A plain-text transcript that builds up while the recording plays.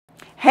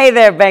Hey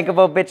there,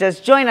 bankable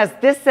bitches. Join us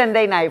this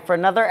Sunday night for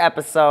another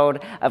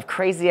episode of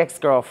Crazy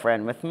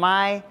Ex-Girlfriend with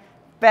my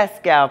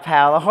best gal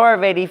pal, a whore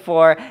of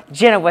 84,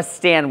 Genewa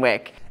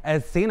Stanwyck.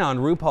 As seen on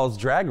RuPaul's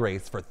Drag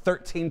Race for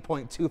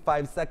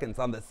 13.25 seconds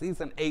on the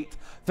season 8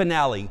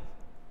 finale.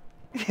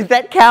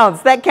 That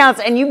counts,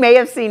 and you may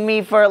have seen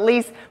me for at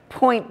least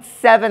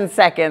 0.7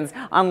 seconds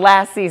on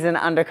last season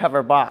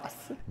Undercover Boss.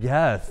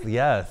 Yes,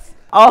 yes.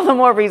 All the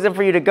more reason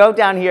for you to go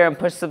down here and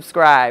push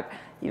subscribe.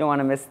 You don't want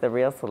to miss the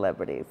real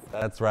celebrities.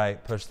 That's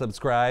right. Push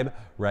subscribe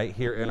right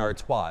here in our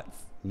twats.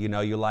 You know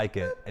you like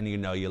it, and you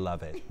know you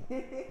love it.